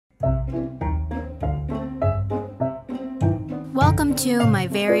Welcome to my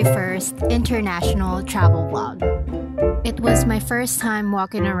very first international travel vlog. It was my first time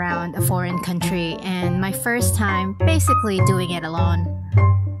walking around a foreign country and my first time basically doing it alone.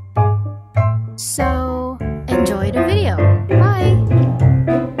 So, enjoy the video. Bye!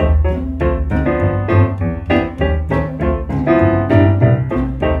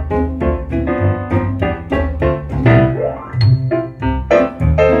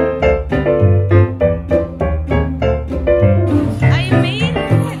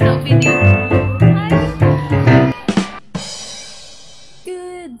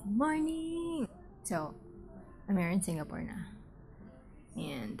 So, I'm here in Singapore na.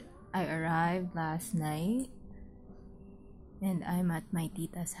 And I arrived last night. And I'm at my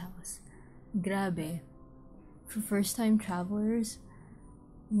tita's house. Grabe. For first-time travelers,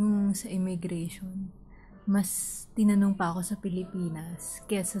 yung sa immigration, mas tinanong pa ako sa Pilipinas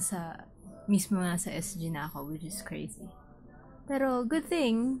kesa sa mismo nga sa SG na ako, which is crazy. Pero good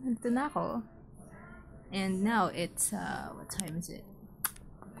thing, nandito na ako. And now it's, what time is it?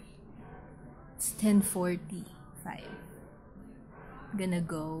 It's 10:45. Gonna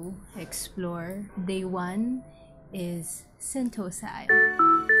go explore. Day 1 is Sentosa Island.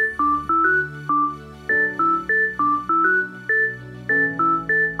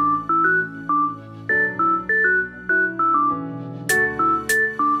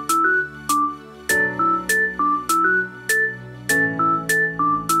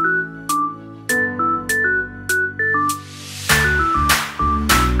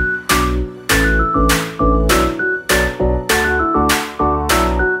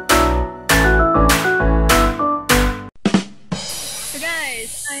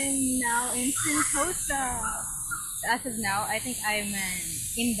 I'm now in Sentosa. As of now, I think I'm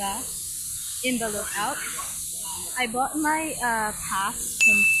in the lookout. I bought my pass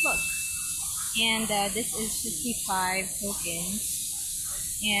from Klook, and this is 55 tokens.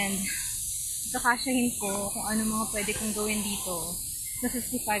 And kakasyahin ko kung ano mga pwede kong gawin dito sa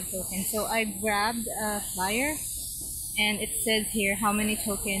 55 tokens. So I grabbed a flyer, and it says here how many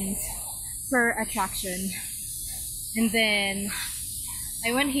tokens per attraction. And then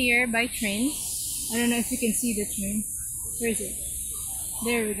I went here by train. I don't know if you can see the train. Where is it?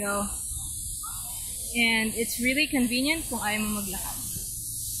 There we go. And it's really convenient kung ayaw mo maglakad.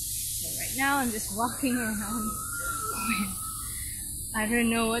 So right now, I'm just walking around. I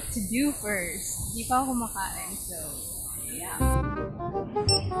don't know what to do first. Hindi pa ako kumakain, so yeah.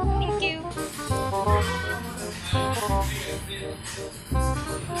 Thank you!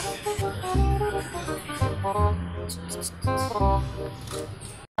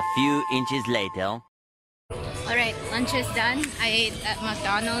 A few inches later. Alright, lunch is done. I ate at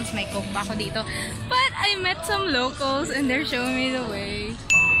McDonald's. May coke pa ako dito. But I met some locals and they're showing me the way.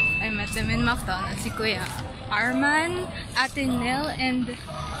 I met them in McDonald's. Si Kuya Arman, Ate Nell, and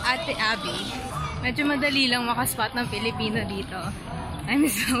Ate Abby. Medyo madali lang makaspot ng Pilipino dito. I'm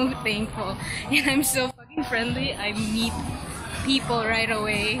so thankful. And I'm so fucking friendly. I meet people right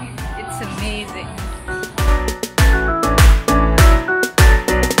away. It's amazing.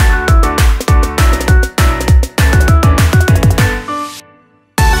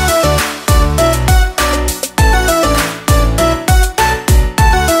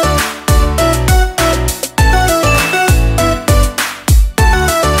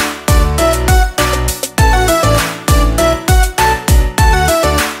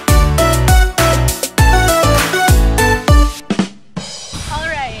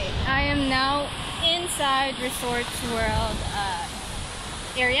 Resorts World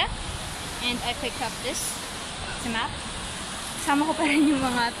area, and I picked up this map. Kasama ko pa rin yung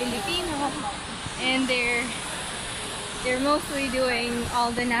mga Pilipino, and they're mostly doing all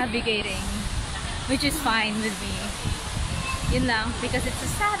the navigating, which is fine with me. Yun lang, because it's a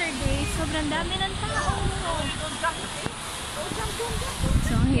Saturday, sobrang dami ng tao.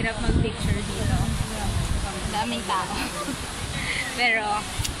 So ang hirap mag-picture dito. Daming tao. Pero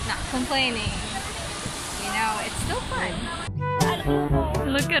not complaining. You know, it's still fun.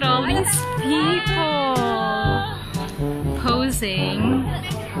 Look at all these people posing.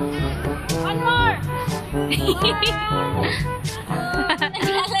 One more!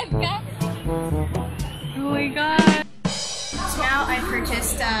 Oh my god. Now I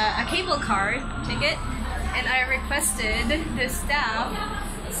purchased a cable car ticket and I requested the staff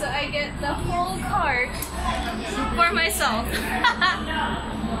so I get the whole cart for myself.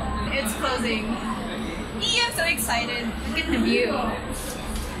 It's closing. I'm so excited. Look at the view.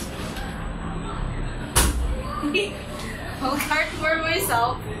 Whole cart for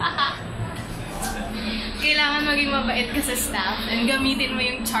myself. Kailangan maging mabait ka sa staff and gamitin mo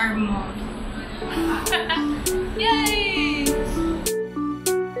yung charm mo. Yay!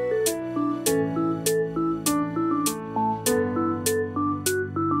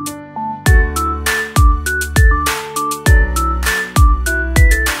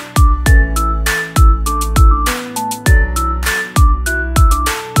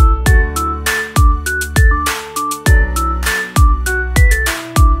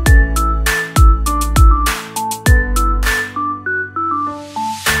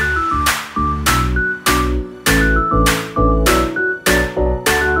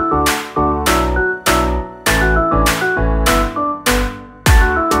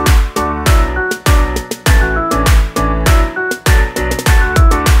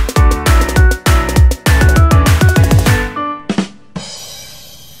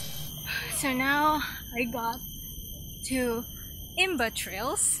 So now I got to Imba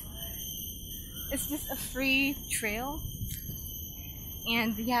Trails. It's just a free trail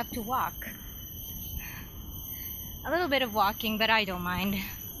and you have to walk. A little bit of walking, but I don't mind.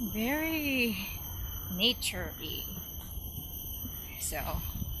 Very nature-y. So,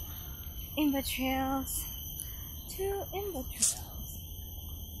 Imba Trails to Imba Trails.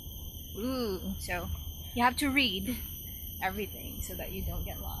 Ooh, so you have to read everything so that you don't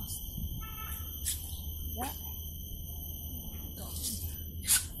get lost. Yeah.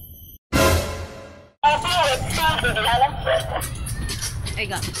 I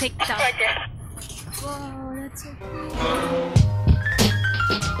got picked up. Whoa, that's so cool.